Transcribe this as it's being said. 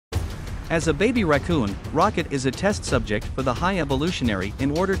As a baby raccoon, Rocket is a test subject for the High Evolutionary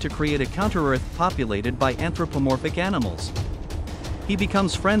in order to create a counter-Earth populated by anthropomorphic animals. He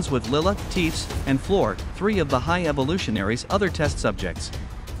becomes friends with Lila, Teefs, and Floor, three of the High Evolutionary's other test subjects.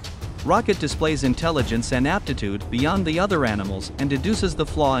 Rocket displays intelligence and aptitude beyond the other animals and deduces the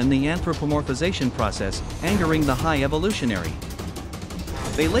flaw in the anthropomorphization process, angering the High Evolutionary.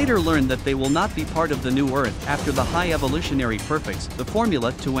 They later learn that they will not be part of the new Earth after the High Evolutionary perfects the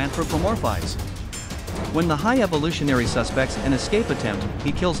formula to anthropomorphize. When the High Evolutionary suspects an escape attempt,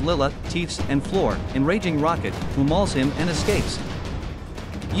 he kills Lila, Teefs, and Floor, enraging Rocket, who mauls him and escapes.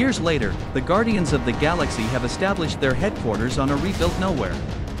 Years later, the Guardians of the Galaxy have established their headquarters on a rebuilt nowhere.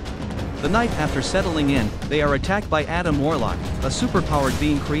 The night after settling in, they are attacked by Adam Warlock, a superpowered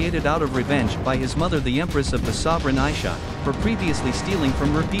being created out of revenge by his mother, the Empress of the Sovereign Aisha, for previously stealing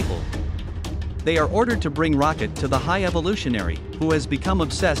from her people. They are ordered to bring Rocket to the High Evolutionary, who has become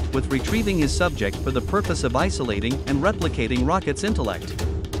obsessed with retrieving his subject for the purpose of isolating and replicating Rocket's intellect.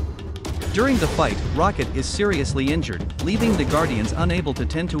 During the fight, Rocket is seriously injured, leaving the Guardians unable to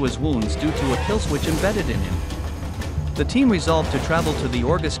tend to his wounds due to a kill switch embedded in him. The team resolved to travel to the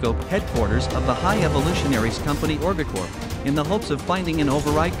Orgoscope headquarters of the High Evolutionaries Company Orgocorp, in the hopes of finding an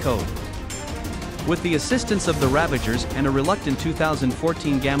override code. With the assistance of the Ravagers and a reluctant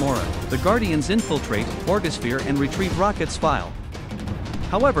 2014 Gamora, the Guardians infiltrate Orgosphere and retrieve Rocket's file.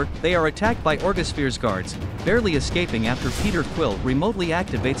 However, they are attacked by Orgosphere's guards, barely escaping after Peter Quill remotely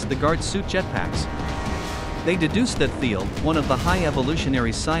activates the guard's suit jetpacks. They deduce that Thiel, one of the High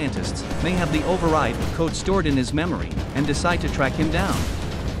Evolutionary's scientists, may have the override code stored in his memory, and decide to track him down.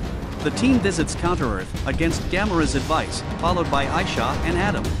 The team visits Counter-Earth against Gamora's advice, followed by Aisha and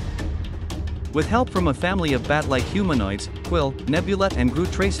Adam. With help from a family of bat-like humanoids, Quill, Nebula and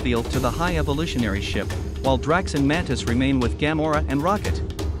Groot trace Thiel to the High Evolutionary ship, while Drax and Mantis remain with Gamora and Rocket.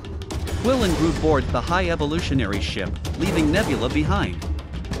 Quill and Groot board the High Evolutionary ship, leaving Nebula behind.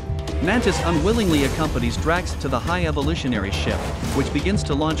 Mantis unwillingly accompanies Drax to the High Evolutionary ship, which begins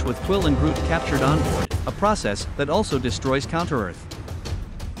to launch with Quill and Groot captured on board, a process that also destroys Counter-Earth.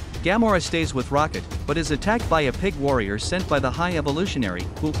 Gamora stays with Rocket, but is attacked by a pig warrior sent by the High Evolutionary,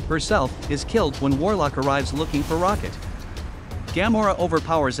 who, herself, is killed when Warlock arrives looking for Rocket. Gamora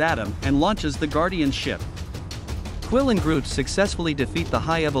overpowers Adam and launches the Guardian ship. Quill and Groot successfully defeat the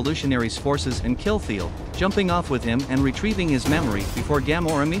High Evolutionary's forces and kill Thiel, jumping off with him and retrieving his memory before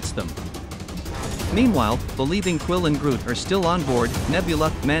Gamora meets them. Meanwhile, believing Quill and Groot are still on board,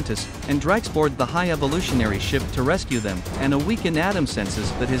 Nebula, Mantis, and Drax board the High Evolutionary ship to rescue them, and a weakened Adam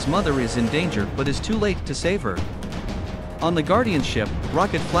senses that his mother is in danger but is too late to save her. On the Guardian ship,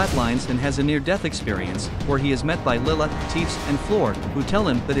 Rocket flatlines and has a near-death experience, where he is met by Lila, Teefs, and Floor, who tell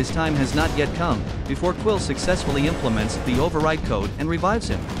him that his time has not yet come, before Quill successfully implements the override code and revives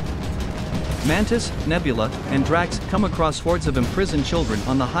him. Mantis, Nebula, and Drax come across hordes of imprisoned children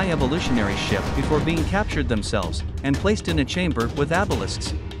on the High Evolutionary ship before being captured themselves, and placed in a chamber with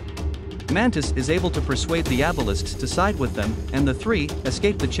abelisks. Mantis is able to persuade the abelisks to side with them, and the three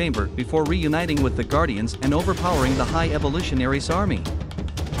escape the chamber before reuniting with the Guardians and overpowering the High Evolutionary's army.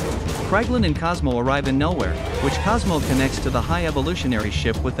 Kraglin and Cosmo arrive in Nowhere, which Cosmo connects to the High Evolutionary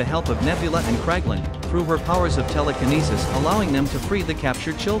ship with the help of Nebula and Kraglin, through her powers of telekinesis, allowing them to free the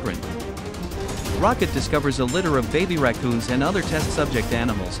captured children. Rocket discovers a litter of baby raccoons and other test subject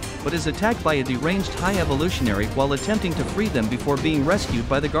animals, but is attacked by a deranged High Evolutionary while attempting to free them before being rescued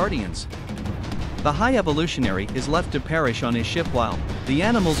by the Guardians. The High Evolutionary is left to perish on his ship while the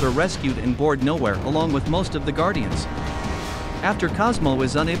animals are rescued and board Nowhere along with most of the Guardians. After Cosmo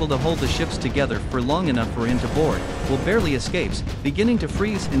is unable to hold the ships together for long enough for him to board, Will barely escapes, beginning to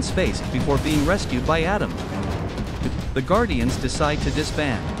freeze in space before being rescued by Adam. The Guardians decide to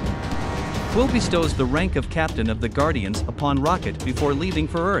disband. Quill bestows the rank of Captain of the Guardians upon Rocket before leaving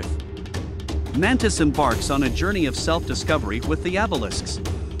for Earth. Mantis embarks on a journey of self-discovery with the Abelisks.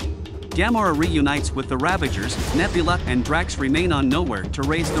 Gamora reunites with the Ravagers, Nebula and Drax remain on Nowhere to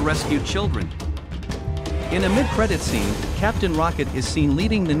raise the rescued children. In a mid-credit scene, Captain Rocket is seen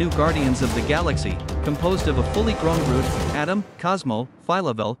leading the new Guardians of the Galaxy, composed of a fully grown Groot, Adam, Cosmo,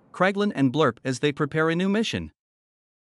 Phylavel, Kraglin and Blurp as they prepare a new mission.